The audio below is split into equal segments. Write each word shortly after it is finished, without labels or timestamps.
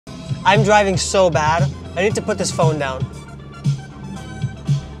I'm driving so bad. I need to put this phone down.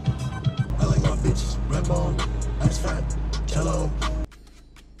 I like my bitches, red bone, ice fat, jello.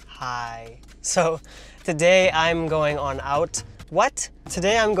 Hi. So today I'm going on out. What?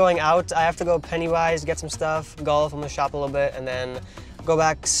 Today I'm going out. I have to go Pennywise, get some stuff, golf, I'm gonna shop a little bit, and then go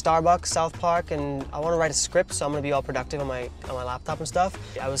back Starbucks, South Park, and I want to write a script, so I'm gonna be all productive on my laptop and stuff.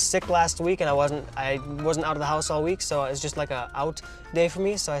 I was sick last week and I wasn't out of the house all week, so it's just like a out day for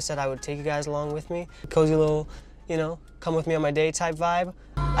me. So I said I would take you guys along with me. Cozy little, you know, come with me on my day type vibe.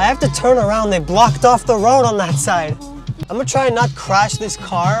 I have to turn around. They blocked off the road on that side. I'm gonna try and not crash this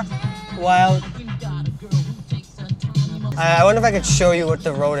car while. I wonder if I could show you what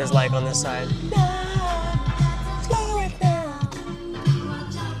the road is like on this side.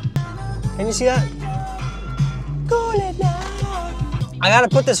 Can you see that? I gotta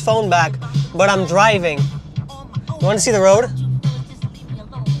put this phone back, but I'm driving. You wanna see the road?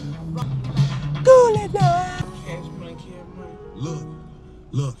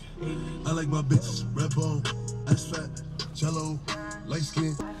 Look, I like my bitches, red bone, ice fat, jello, light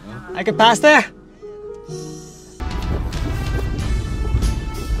skin. I could pass there?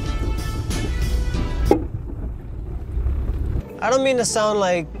 I don't mean to sound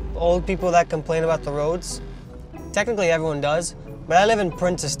like old people that complain about the roads. Technically everyone does, but I live in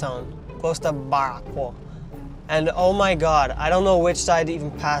Princestown, close to Barako. And oh my God, I don't know which side to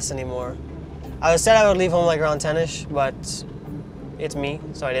even pass anymore. I said I would leave home like around 10-ish, but it's me,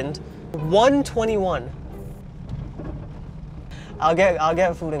 so I didn't. 121. I'll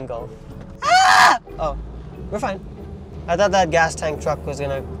get food and go. Ah! Oh, we're fine. I thought that gas tank truck was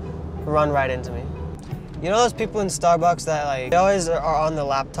gonna run right into me. You know those people in Starbucks that like, they always are on their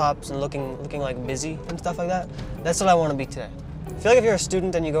laptops and looking like busy and stuff like that? That's what I want to be today. I feel like if you're a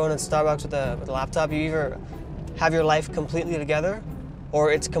student and you go into Starbucks with a laptop, you either have your life completely together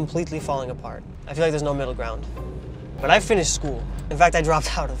or it's completely falling apart. I feel like there's no middle ground. But I finished school. In fact, I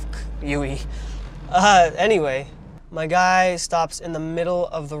dropped out of UE. Anyway, my guy stops in the middle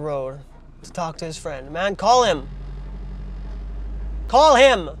of the road to talk to his friend. Man, call him. Call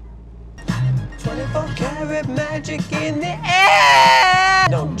him. 24 karat magic in the air!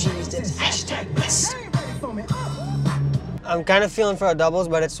 No Jesus, hashtag this. I'm kind of feeling for a doubles,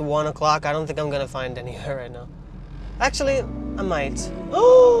 but it's 1 o'clock. I don't think I'm gonna find any right now. Actually, I might.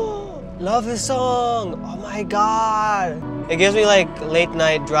 Oh, love this song. Oh my God. It gives me like late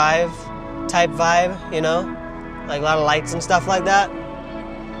night drive type vibe, you know? Like a lot of lights and stuff like that.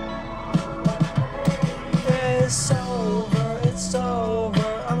 It's over, it's over.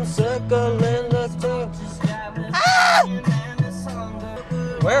 I'm circling the thing. Ah!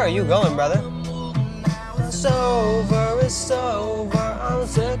 Where are you going, brother? It's over, it's over. I'm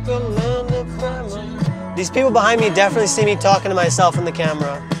circling the family. These people behind me definitely see me talking to myself in the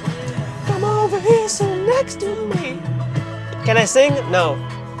camera. Come over here, sit next to me. Can I sing? No.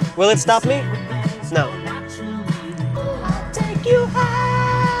 Will it stop me? No. I'll take you high.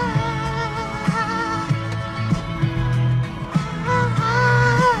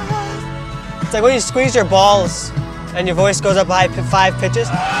 It's like when you squeeze your balls and your voice goes up high 5 pitches.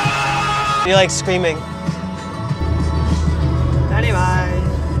 You're like screaming. Pennywise.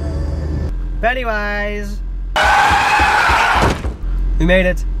 Pennywise. We made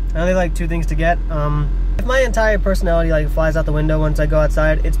it. I only have like 2 things to get. If my entire personality like flies out the window once I go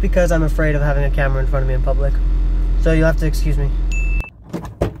outside, it's because I'm afraid of having a camera in front of me in public. So you'll have to excuse me.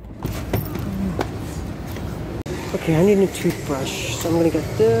 Okay, I need a new toothbrush. So I'm gonna get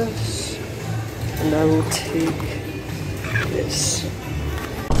this. And I will take this.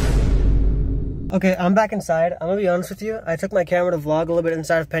 Okay, I'm back inside. I'm gonna be honest with you. I took my camera to vlog a little bit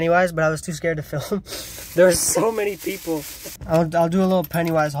inside of Pennywise, but I was too scared to film. There's so many people. I'll do a little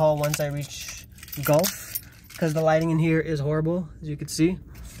Pennywise haul once I reach golf, because the lighting in here is horrible, as you can see.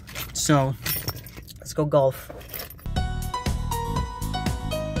 So, let's go golf.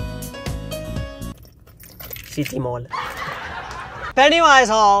 City Mall. Pennywise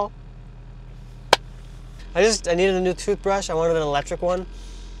haul! I needed a new toothbrush. I wanted an electric one.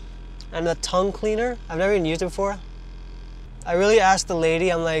 And a tongue cleaner. I've never even used it before. I really asked the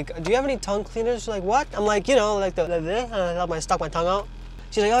lady, I'm like, do you have any tongue cleaners? She's like, what? I'm like, you know, like I stuck my tongue out.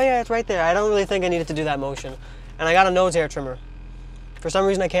 She's like, oh yeah, it's right there. I don't really think I needed to do that motion. And I got a nose hair trimmer. For some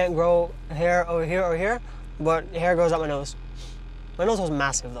reason I can't grow hair over here or here, but hair grows up my nose. My nose was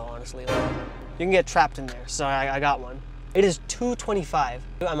massive though, honestly. Like, you can get trapped in there, so I got one. It is $2.25.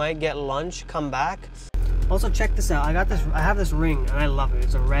 I might get lunch, come back. Also check this out, I have this ring and I love it.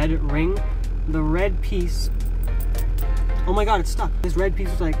 It's a red ring. The red piece, oh my God, it's stuck. This red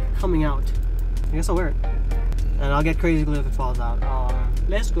piece is like coming out. I guess I'll wear it. And I'll get crazy glue if it falls out.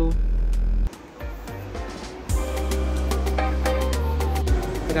 Let's go.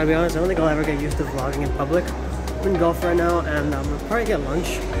 I gotta be honest, I don't think I'll ever get used to vlogging in public. I'm in Gulf right now, and I'm gonna probably get lunch.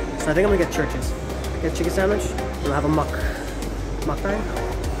 So I think I'm gonna get churches. Get a chicken sandwich, and we'll have a mukbang?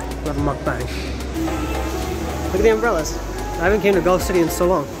 We'll have a mukbang. Look at the umbrellas. I haven't came to Gulf City in so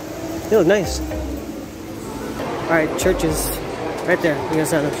long. They look nice. Alright, churches. Right there, we got a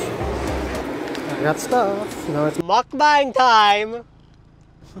sandwich. I got stuff. Now it's mukbang time!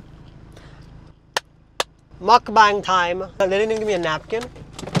 Mukbang time. They didn't even give me a napkin.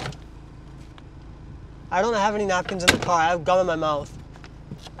 I don't have any napkins in the car. I have gum in my mouth.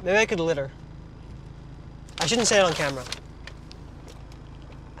 Maybe I could litter. I shouldn't say it on camera.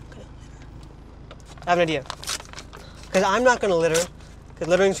 I have an idea. Because I'm not gonna litter. Because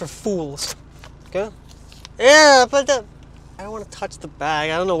littering's for fools. Okay? Yeah, but I don't want to touch the bag.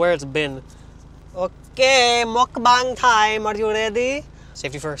 I don't know where it's been. Okay, mukbang time. Are you ready?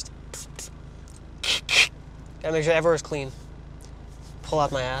 Safety first. Gotta make sure everywhere's clean. Pull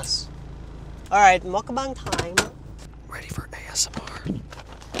out my ass. Alright, mukbang time. Ready for ASMR.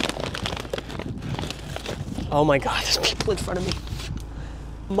 Oh my god, there's people in front of me.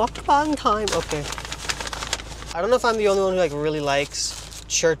 Mukbang time. Okay. I don't know if I'm the only one who like really likes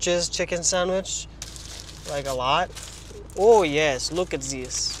Church's chicken sandwich. Like a lot. Oh yes, look at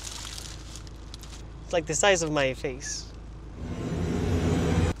this. It's like the size of my face.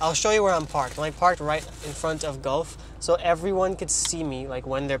 I'll show you where I'm parked. I'm like parked right in front of Gulf, so everyone could see me like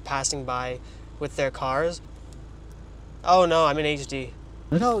when they're passing by with their cars. Oh no, I'm in HD.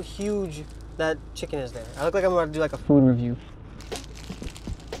 Look how huge that chicken is there. I look like I'm about to do like a food review.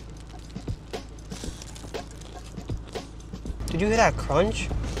 Did you hear that crunch?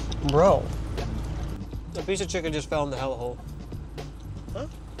 Bro. A piece of chicken just fell in the hellhole. Huh?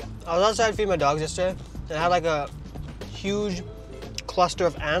 I was outside feeding my dogs yesterday, and I had like a huge cluster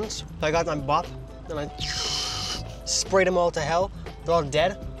of ants. I got my bop, and I sprayed them all to hell. They're all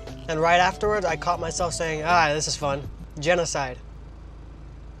dead. And right afterwards, I caught myself saying, this is fun. Genocide.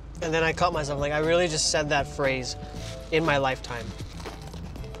 And then I caught myself, like, I really just said that phrase in my lifetime.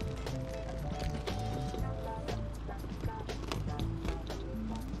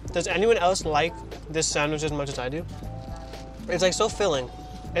 Does anyone else like this sandwich as much as I do? It's like so filling.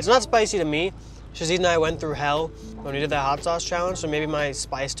 It's not spicy to me. Shazid and I went through hell when we did that hot sauce challenge, so maybe my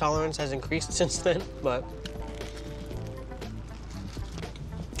spice tolerance has increased since then, but.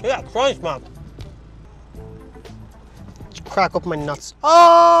 Yeah, crunch, mom. Just crack up my nuts.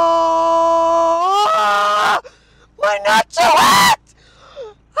 Oh! My nuts are wet!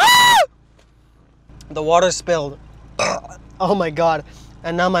 Ah! The water spilled. Oh my god.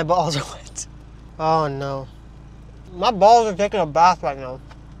 And now my balls are wet. Oh no. My balls are taking a bath right now.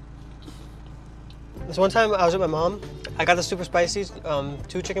 This one time I was with my mom. I got the super spicy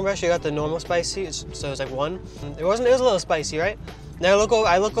 2 chicken breasts. She got the normal spicy, so it was like 1. It was a little spicy, right? Now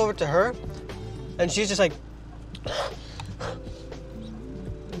I look over to her, and she's just like,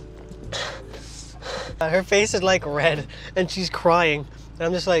 her face is like red, and she's crying, and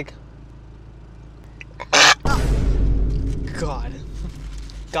I'm just like,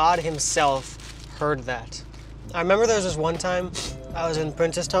 God himself heard that. I remember there was this one time I was in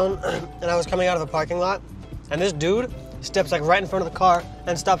Princesstown, and I was coming out of a parking lot, and this dude steps like right in front of the car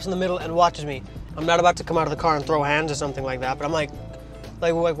and stops in the middle and watches me. I'm not about to come out of the car and throw hands or something like that, but I'm like,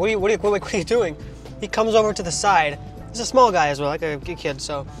 what are you doing? He comes over to the side. He's a small guy as well, like a kid,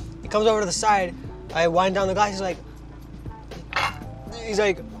 so he comes over to the side. I wind down the glass. He's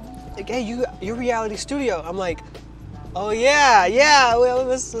like, hey, you're Riyality Studio. I'm like, oh yeah, well,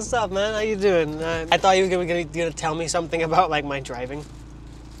 what's up, man? How you doing? I thought he was gonna tell me something about like my driving.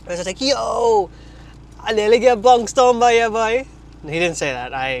 I was just like, yo, I nearly get bunked on by you, boy. He didn't say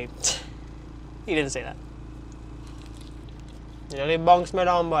that. He didn't say that. You nearly bunks me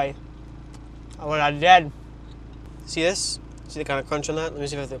down, boy. I would have dead. See this? See the kind of crunch on that? Let me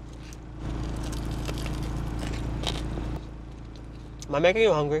see if I do. Am I making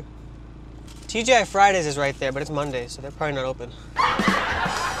you hungry? TGI Fridays is right there, but it's Monday, so they're probably not open.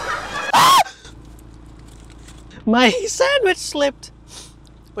 My sandwich slipped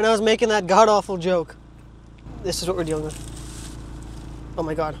when I was making that god-awful joke. This is what we're dealing with. Oh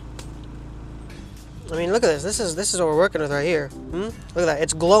my god. I mean, look at this. This is what we're working with right here. Look at that.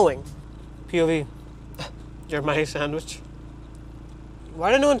 It's glowing. POV. You're my sandwich.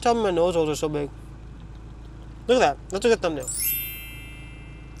 Why didn't no one tell me my nose holes are so big? Look at that. That's a good thumbnail.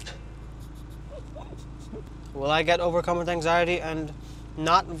 Will I get overcome with anxiety and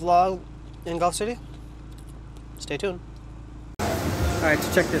not vlog in Gulf City? Stay tuned. Alright,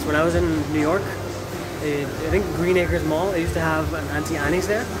 so check this. When I was in New York, I think Green Acres Mall, they used to have an Auntie Annie's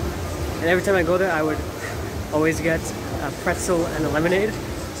there. And every time I go there, I would always get a pretzel and a lemonade.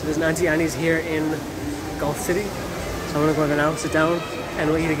 So there's an Auntie Annie's here in Gulf City. So I'm gonna go there now, sit down, and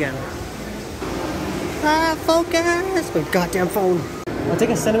we'll eat again. Ah, focus! My goddamn phone. I'll take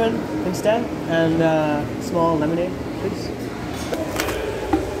a cinnamon instead, and a small lemonade, please.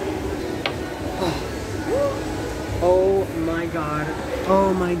 Oh my god.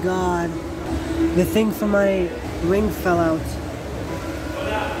 Oh my god. The thing for my ring fell out.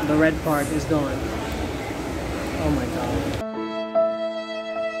 The red part is gone. Oh my god.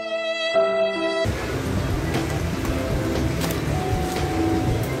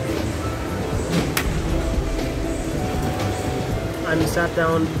 I'm sat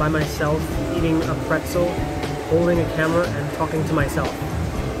down by myself, eating a pretzel, holding a camera, and talking to myself.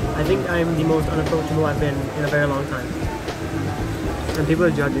 I think I'm the most unapproachable I've been in a very long time. And people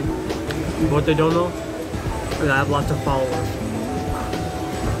are judging. What they don't know is I have lots of followers.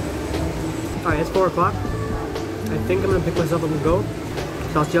 Alright, it's 4 o'clock. I think I'm gonna pick myself up and go.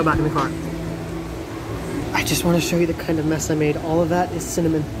 So I'll see you back in the car. I just want to show you the kind of mess I made. All of that is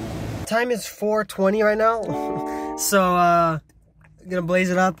cinnamon. Time is 4:20 right now. So I'm gonna blaze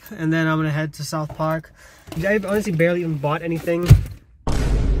it up and then I'm gonna head to South Park. I honestly barely even bought anything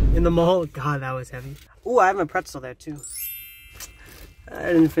in the mall. God, that was heavy. Ooh, I have my pretzel there too. I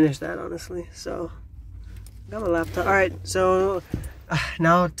didn't finish that honestly, so got my laptop. Alright, so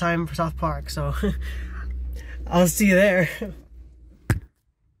now time for South Park, so I'll see you there.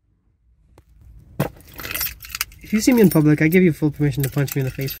 If you see me in public, I give you full permission to punch me in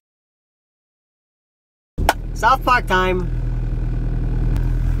the face. South Park time!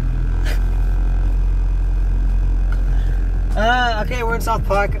 Okay, we're in South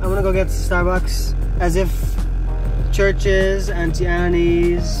Park. I'm gonna go get Starbucks. As if Church's, Auntie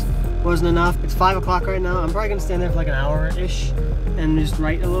Annie's wasn't enough. It's 5 o'clock right now. I'm probably gonna stand there for like an hour-ish and just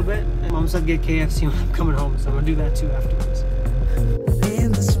write a little bit. And Mom said get KFC when I'm coming home, so I'm gonna do that too afterwards.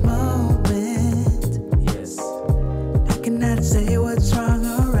 In this moment, yes, I cannot say what's wrong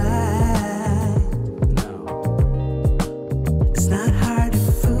or right. No, it's not hard to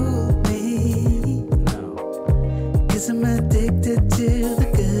fool me. No, 'cause I'm addicted to the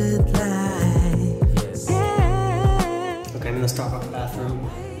good life. Yes. Yeah. Okay, I'm in the Starbucks bathroom.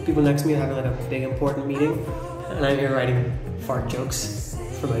 People next to me are having like a big important meeting, and I'm here writing fart jokes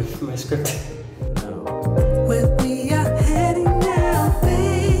for my script. Where we are heading now,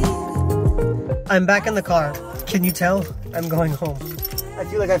 babe. I'm back in the car. Can you tell? I'm going home. I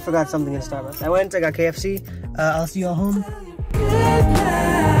feel like I forgot something in Starbucks. I went, I got KFC. I'll see you all home. Good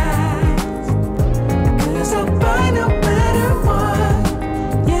night. 'Cause I'll buy no matter what.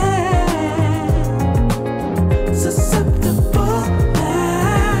 Yeah. Susceptible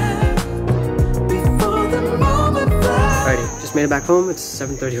now. Before the moment flies. Alrighty, just made it back home. It's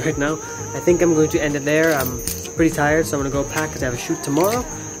 7:30 right now. I think I'm going to end it there. I'm pretty tired, so I'm gonna go pack because I have a shoot tomorrow.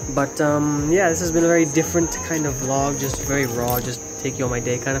 But yeah, this has been a very different kind of vlog, just very raw, just take you on my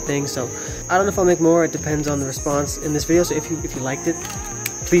day kind of thing. So I don't know if I'll make more. It depends on the response in this video. So if you liked it,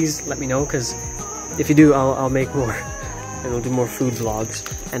 please let me know, because if you do, I'll make more, and we'll do more food vlogs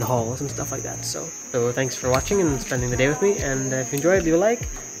and hauls and stuff like that. So thanks for watching and spending the day with me. And if you enjoyed, leave a like.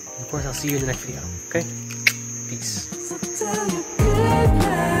 And of course, I'll see you in the next video. Okay, peace.